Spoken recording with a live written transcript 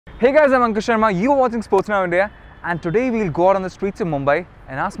Hey guys, I'm Ankush Sharma. You are watching SportsNow India, and today we'll go out on the streets of Mumbai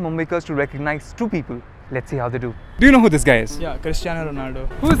and ask Mumbaikars to recognize two people. Let's see how they do. Do you know who this guy is? Yeah, Cristiano Ronaldo.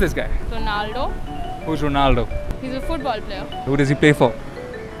 Who is this guy? Ronaldo. Who's Ronaldo? He's a football player. Who does he play for?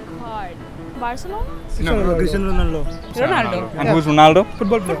 God. Barcelona? No, Cristiano Ronaldo. Ronaldo. And who's Ronaldo?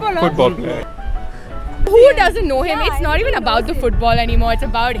 Football player. Football player. Who doesn't know him? It's not even about the football anymore. It's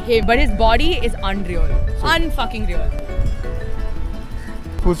about him. But his body is unreal. Unfucking real.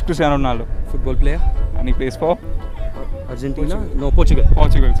 Who's Cristiano Ronaldo? Football player. And he plays for? Argentina? No, Portugal.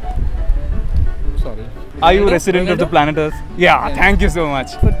 Portugal. Sorry. Are you a resident of the planet Earth? Yeah, thank you so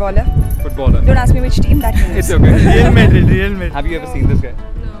much. Footballer. Footballer. Don't ask me which team that means. It's okay. Real Madrid. Have you ever seen this guy?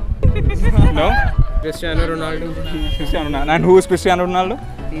 No. No? Cristiano Ronaldo. Cristiano Ronaldo. And who is Cristiano Ronaldo?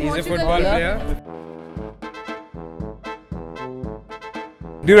 He's a football player.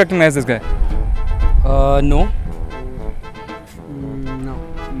 Do you recognize this guy? No. No.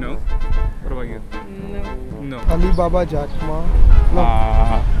 No. What about you? No. Ali Baba Jatma.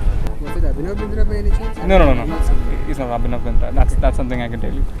 Was it Abhinav Bindra by any chance? No. He's not Abhinav Bindra. That's something I can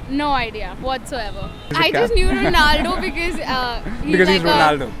tell you. No idea whatsoever. Is it I just knew Ronaldo because Because he's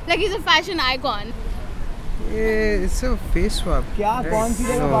Ronaldo. He's a fashion icon. Yeah, it's a face swap.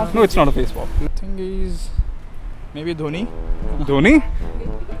 No, it's not a face swap. I think he's maybe Dhoni. Dhoni?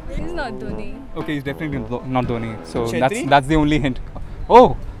 He's not Dhoni. Okay, he's definitely not Dhoni. So Chhetri? that's the only hint.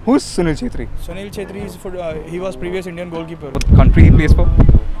 Oh, who's Sunil Chhetri? Sunil Chhetri is he was previous Indian goalkeeper. What country he plays for?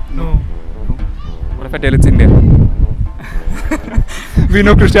 No. What if I tell it's India? We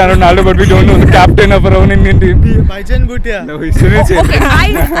know Cristiano Ronaldo, but we don't know the captain of our own Indian team. Baijan Bhutia. No, he's Sunil Chhetri. Okay,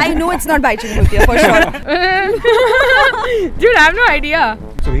 I know it's not Baichung Bhutia for sure. Dude, I have no idea.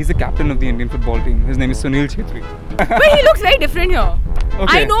 So he's the captain of the Indian football team. His name is Sunil Chhetri. But he looks very different here.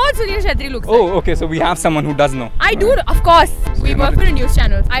 Okay. I know what Sunil Chhetri looks like. Oh, okay. So we have someone who does know. I do, of course. We work for a news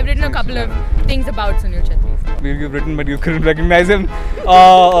channel. I've written a couple of things about Sunil Chhetri. You've written, but you couldn't recognize him.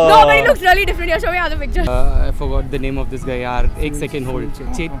 No, but he looks really different here. Show me other pictures. I forgot the name of this guy. Ek second hold.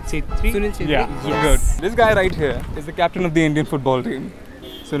 Chhetri? Sunil Chhetri? Yeah, good. This guy right here is the captain of the Indian football team.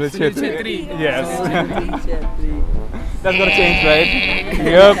 Sunil Chhetri. Yes. That's gotta change, right?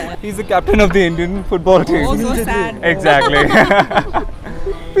 Yep. He's the captain of the Indian football team. Oh, so sad. Exactly.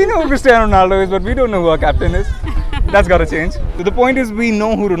 We know who Cristiano Ronaldo is, but we don't know who our captain is. That's gotta change. So the point is, we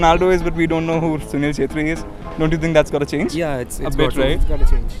know who Ronaldo is, but we don't know who Sunil Chhetri is. Don't you think that's gotta change? Yeah, it's a bit, right? It's gotta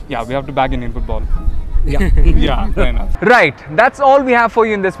change. Yeah, we have to back Indian football. Yeah. Yeah, fair enough. Right, that's all we have for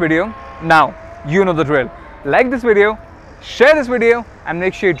you in this video. Now, you know the drill. Like this video, share this video, and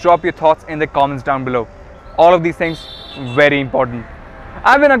make sure you drop your thoughts in the comments down below. All of these things, very important.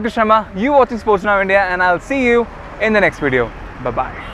 I've been Ankush Sharma, you watching SportsNow India, and I'll see you in the next video. Bye-bye.